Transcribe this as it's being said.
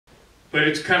But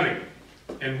it's coming,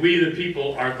 and we the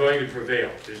people are going to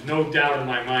prevail. There's no doubt in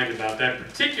my mind about that,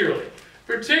 particularly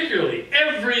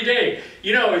every day.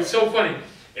 You know, it's so funny.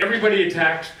 Everybody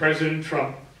attacks President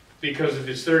Trump because of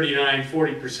his 39,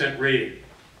 40% rating.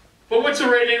 But what's the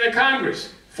rating of the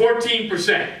Congress?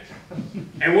 14%.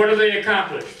 And what have they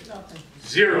accomplished? Nothing.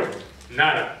 Zero.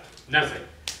 Nada. Nothing.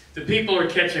 The people are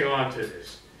catching on to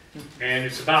this. And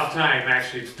it's about time,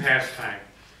 actually, it's past time.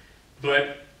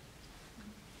 But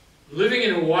living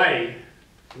in Hawaii,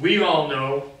 we all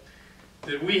know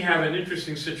that we have an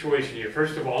interesting situation here.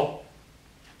 First of all,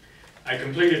 I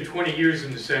completed 20 years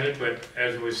in the Senate, but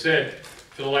as was said,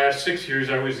 for the last 6 years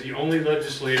I was the only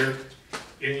legislator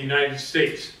in the United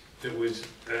States that was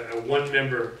a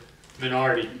one-member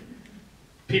minority.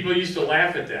 People used to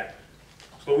laugh at that,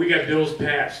 but we got bills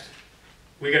passed.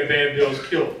 We got bad bills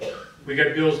killed. We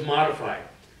got bills modified.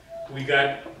 We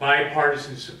got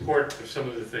bipartisan support for some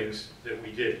of the things that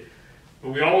we did.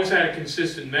 But we always had a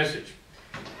consistent message.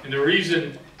 And the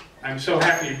reason I'm so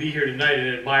happy to be here tonight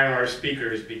and admire our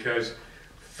speaker is because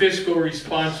fiscal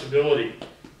responsibility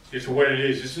is what it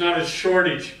is. It's not a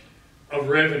shortage of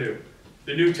revenue.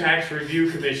 The new Tax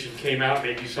Review Commission came out,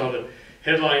 maybe you saw the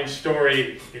headline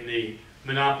story in the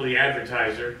Monopoly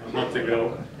Advertiser a month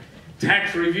ago.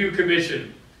 Tax Review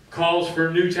Commission calls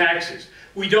for new taxes.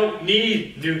 We don't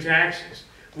need new taxes.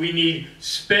 We need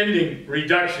spending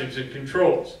reductions and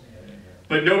controls.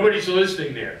 But nobody's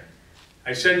listening there.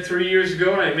 I said 3 years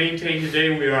ago, and I maintain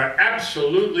today, we are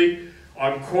absolutely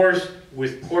on course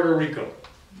with Puerto Rico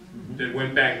that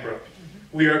went bankrupt.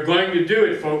 We are going to do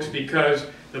it, folks, because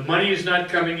the money is not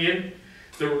coming in.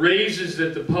 The raises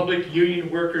that the public union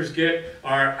workers get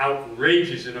are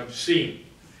outrageous and obscene.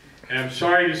 And I'm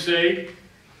sorry to say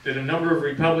that a number of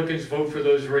Republicans vote for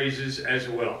those raises as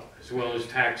well as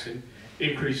tax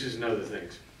increases and other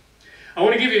things. I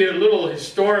want to give you a little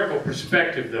historical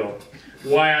perspective, though,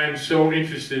 why I'm so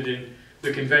interested in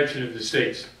the Convention of the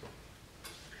States.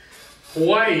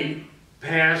 Hawaii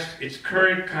passed its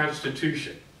current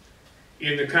constitution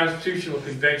in the Constitutional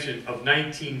Convention of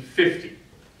 1950.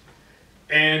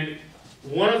 And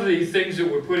one of the things that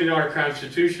were put in our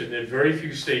Constitution that very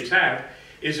few states have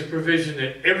is a provision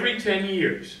that every 10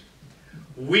 years,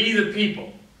 we the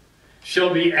people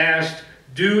shall be asked,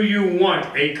 do you want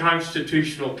a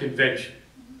constitutional convention?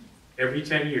 Every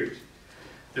 10 years.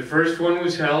 The first one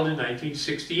was held in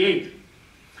 1968.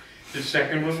 The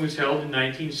second one was held in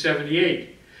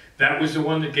 1978. That was the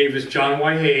one that gave us John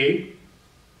Waihee,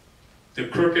 the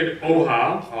crooked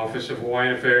OHA, Office of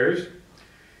Hawaiian Affairs,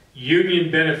 union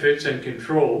benefits and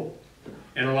control,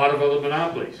 and a lot of other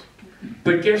monopolies.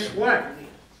 But guess what?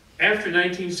 After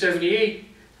 1978,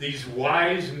 these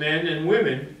wise men and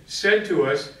women said to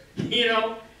us, you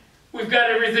know, we've got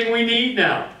everything we need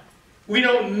now. We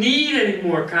don't need any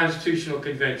more constitutional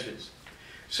conventions.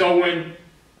 So when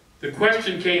the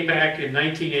question came back in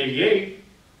 1988,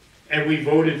 and we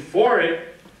voted for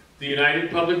it, the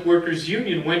United Public Workers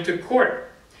Union went to court.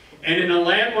 And in a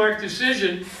landmark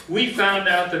decision, we found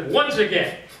out that once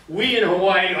again, we in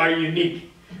Hawaii are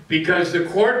unique, because the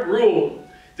court ruled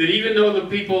that even though the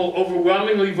people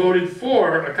overwhelmingly voted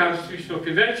for a constitutional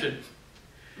convention,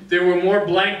 there were more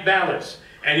blank ballots.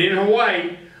 And in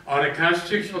Hawaii, on a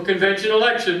constitutional convention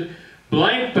election,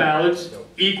 blank ballots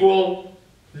equal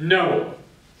no.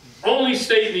 Only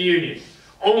state in the union.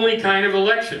 Only kind of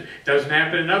election. Doesn't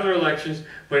happen in other elections,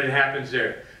 but it happens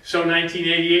there. So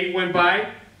 1988 went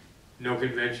by, no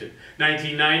convention.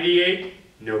 1998,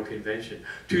 no convention.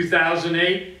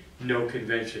 2008, no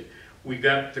convention. We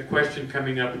got the question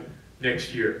coming up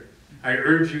next year. I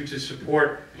urge you to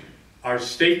support our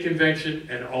state convention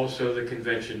and also the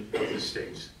convention of the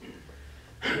states.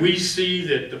 We see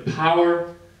that the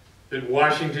power that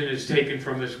Washington has taken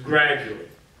from us gradually.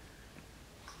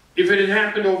 If it had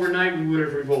happened overnight, we would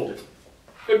have revolted.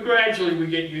 But gradually we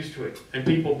get used to it, and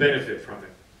people benefit from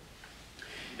it.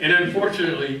 And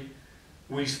unfortunately,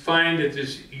 we find that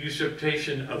this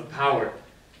usurpation of power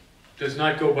does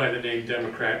not go by the name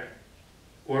Democrat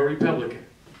or Republican.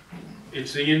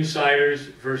 It's the insiders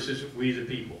versus we the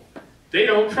people. They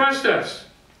don't trust us.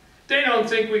 They don't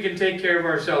think we can take care of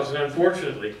ourselves. And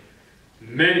unfortunately,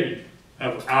 many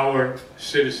of our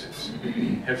citizens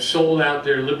have sold out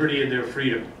their liberty and their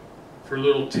freedom for a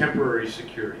little temporary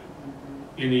security.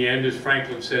 In the end, as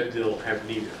Franklin said, they'll have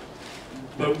neither.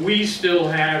 But we still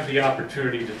have the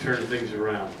opportunity to turn things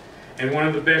around. And one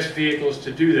of the best vehicles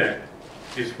to do that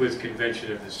is with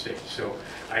Convention of the States. So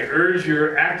I urge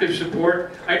your active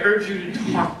support. I urge you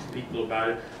to talk to people about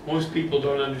it. Most people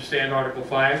don't understand Article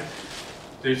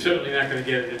 5. They're certainly not going to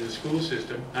get it in the school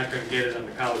system, not going to get it on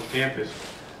the college campus.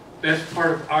 That's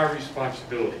part of our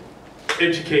responsibility.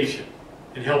 education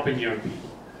and helping young people.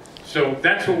 So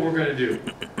that's what we're going to do,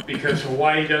 because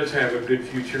Hawaii does have a good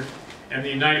future, and the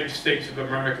United States of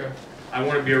America, I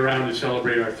want to be around to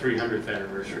celebrate our 300th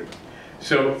anniversary.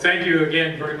 So thank you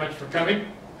again very much for coming,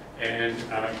 and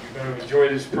you're going to enjoy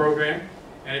this program.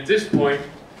 And at this point,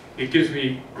 it gives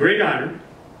me great honor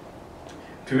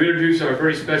to introduce our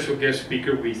very special guest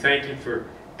speaker. We thank him for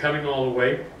coming all the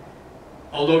way.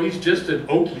 Although he's just an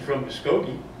Okie from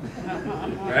Muskogee,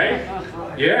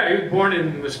 right? Yeah, he was born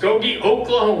in Muskogee,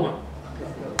 Oklahoma,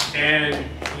 and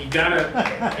he got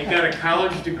a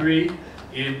college degree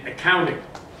in accounting,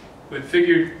 but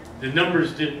figured the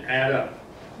numbers didn't add up.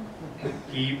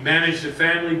 He managed a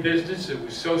family business. It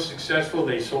was so successful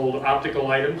they sold optical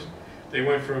items. They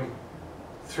went from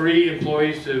 3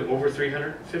 employees to over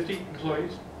 350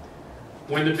 employees.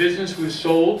 When the business was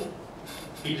sold,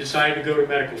 he decided to go to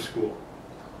medical school.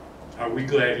 Are we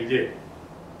glad he did?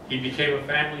 He became a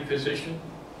family physician,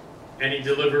 and he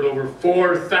delivered over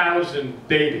 4,000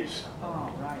 babies.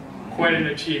 Oh, right. Quite an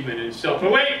achievement in itself.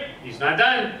 But wait, he's not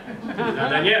done. He's not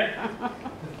done yet.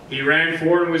 He ran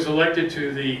for and was elected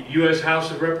to the U.S. House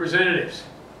of Representatives.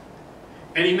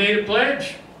 And he made a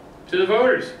pledge to the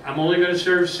voters. I'm only going to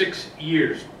serve 6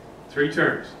 years, 3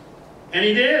 terms. And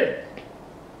he did.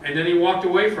 And then he walked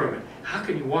away from it. How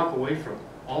can you walk away from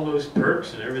all those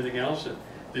perks and everything else? And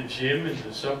the gym and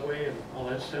the subway and all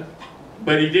that stuff.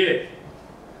 But he did.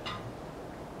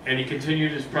 And he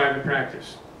continued his private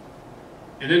practice.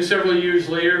 And then several years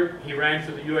later, he ran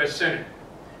for the U.S. Senate,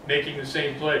 making the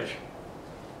same pledge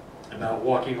about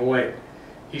walking away.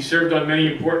 He served on many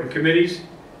important committees,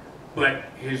 but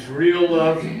his real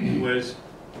love was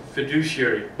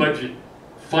fiduciary, budget,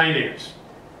 finance.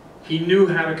 He knew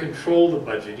how to control the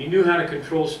budget. He knew how to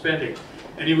control spending.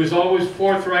 And he was always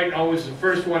forthright, always the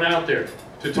first one out there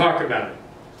to talk about it.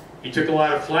 He took a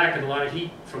lot of flack and a lot of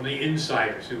heat from the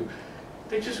insiders who,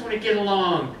 they just want to get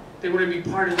along. They want to be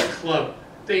part of the club.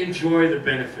 They enjoy the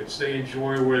benefits. They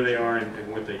enjoy where they are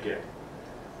and what they get.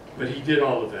 But he did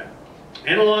all of that.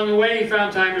 And along the way, he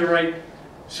found time to write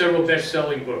several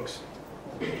best-selling books.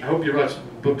 I hope you brought some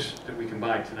books that we can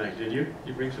buy tonight, did you?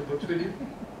 You bring some books with you?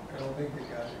 I don't think they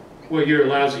got it. Well, you're a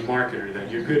lousy marketer then.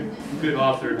 You're a good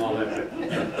author and all that, but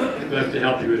we'll have to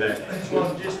help you with that. It's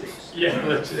logistics. Yeah,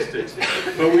 logistics.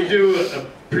 But we do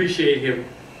appreciate him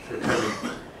for coming.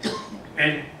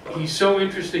 And he's so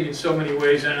interesting in so many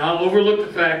ways, and I'll overlook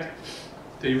the fact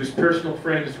that he was personal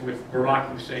friends with Barack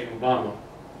Hussein Obama,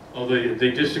 although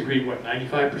they disagreed, what,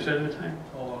 95% of the time?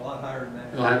 Oh, a lot higher than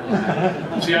that. A lot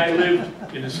higher. See, I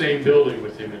lived in the same building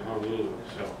with him in Honolulu,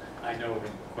 so I know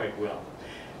him quite well.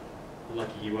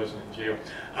 Lucky he wasn't in jail.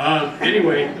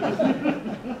 Anyway,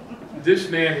 this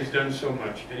man has done so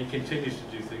much, and he continues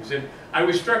to do things. And I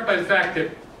was struck by the fact that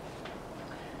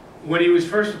when he was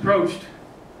first approached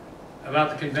about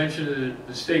the Convention of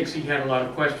the States, he had a lot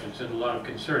of questions and a lot of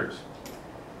concerns.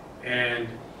 And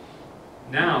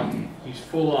now he's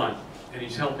full on, and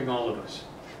he's helping all of us,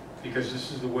 because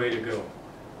this is the way to go.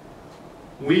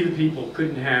 We, the people,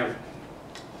 couldn't have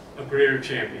a greater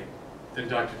champion than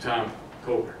Dr. Tom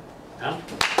Coburn. Huh?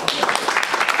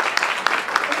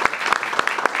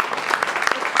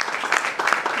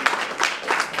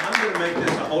 I'm going to make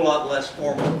this a whole lot less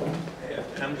formal.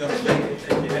 And I'm going to make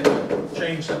it, if you had to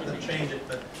change something, change it.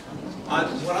 But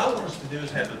what I want us to do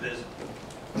is have a visit.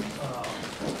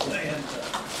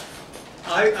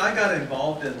 I got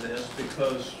involved in this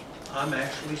because I'm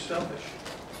actually selfish.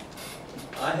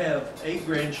 I have 8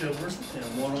 grandchildren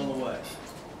and 1 on the way.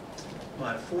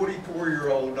 My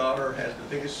 44-year-old daughter had the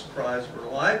biggest surprise of her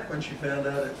life when she found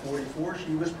out at 44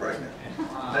 she was pregnant.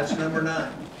 That's number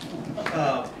 9.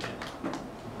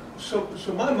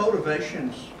 So my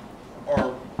motivations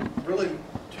are really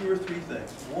 2 or 3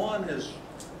 things. One is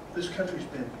this country's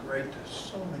been great to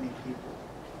so many people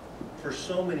for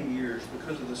so many years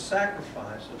because of the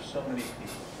sacrifice of so many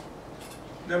people.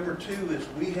 Number 2 is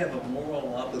we have a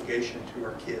moral obligation to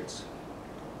our kids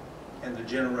and the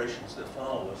generations that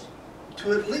follow us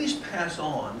to at least pass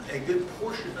on a good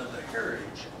portion of the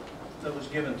heritage that was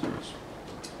given to us.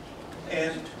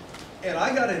 And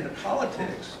I got into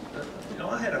politics. You know,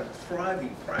 I had a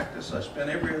thriving practice. I spent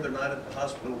every other night at the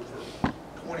hospital for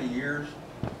 20 years.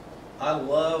 I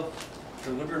love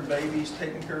delivering babies,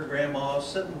 taking care of grandmas,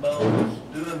 setting bones,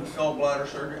 doing gallbladder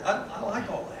surgery. I like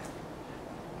all that.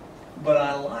 But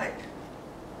I like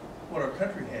what our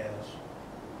country has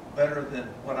better than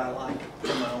what I like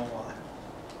in my own life.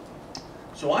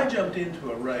 So I jumped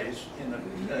into a race in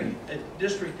a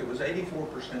district that was 84%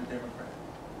 Democrat.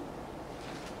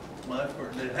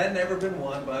 It had never been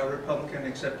won by a Republican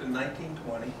except in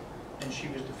 1920, and she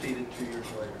was defeated 2 years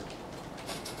later.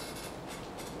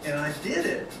 And I did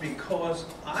it because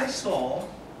I saw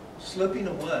slipping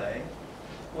away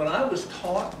what I was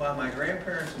taught by my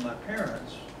grandparents and my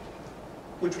parents,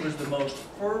 which was the most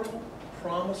fertile,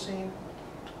 promising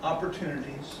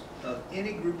opportunities of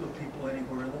any group of people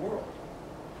anywhere in the world.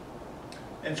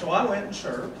 And so I went and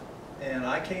served, and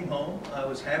I came home. I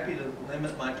was happy to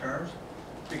limit my terms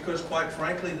because, quite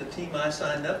frankly, the team I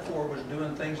signed up for was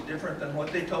doing things different than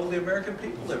what they told the American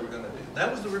people they were going to do. That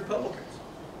was the Republicans.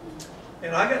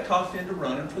 And I got talked into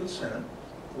running for the Senate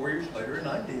 4 years later, and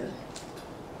I did.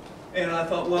 And I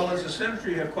thought, well, as a senator,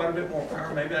 you have quite a bit more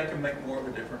power. Maybe I can make more of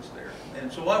a difference there.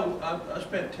 And so I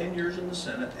spent 10 years in the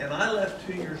Senate, and I left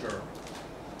 2 years early.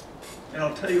 And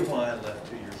I'll tell you why I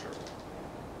left 2 years early.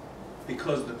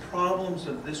 Because the problems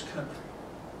of this country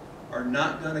are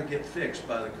not going to get fixed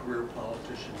by the career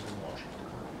politicians in Washington.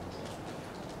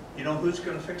 You know who's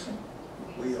going to fix them?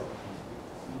 We are.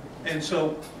 And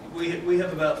so we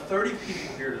have about 30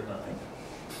 people here tonight.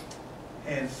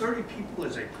 And 30 people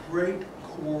is a great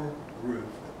core group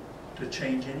to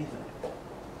change anything.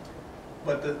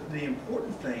 But the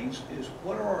important things is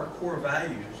what are our core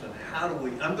values and how do we,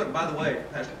 by the way,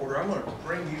 Pastor Porter, I'm going to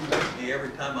bring you with me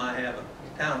every time I have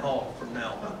a town hall from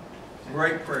now on.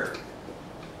 Great prayer.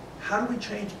 How do we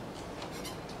change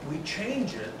it? We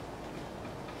change it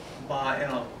by,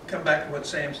 and I'll come back to what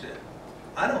Sam said.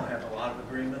 I don't have a lot of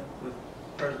agreement with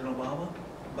President Obama,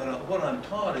 but what I'm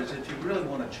taught is if you really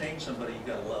want to change somebody, you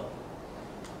got to love them.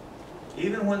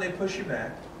 Even when they push you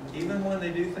back, even when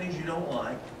they do things you don't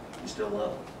like, you still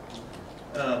love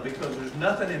them. Because there's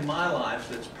nothing in my life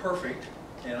that's perfect,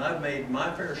 and I've made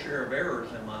my fair share of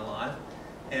errors in my life,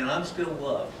 and I'm still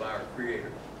loved by our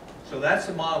Creator. So that's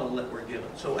the model that we're given.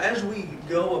 So as we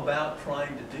go about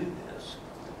trying to do this,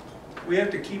 we have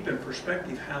to keep in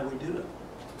perspective how we do it.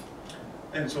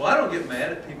 And so I don't get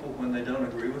mad at people when they don't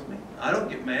agree with me. I don't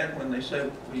get mad when they say,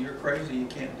 well, you're crazy, you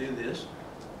can't do this.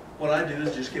 What I do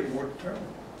is just get more determined.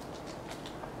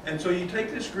 And so you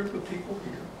take this group of people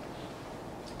here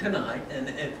tonight, and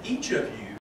if each of you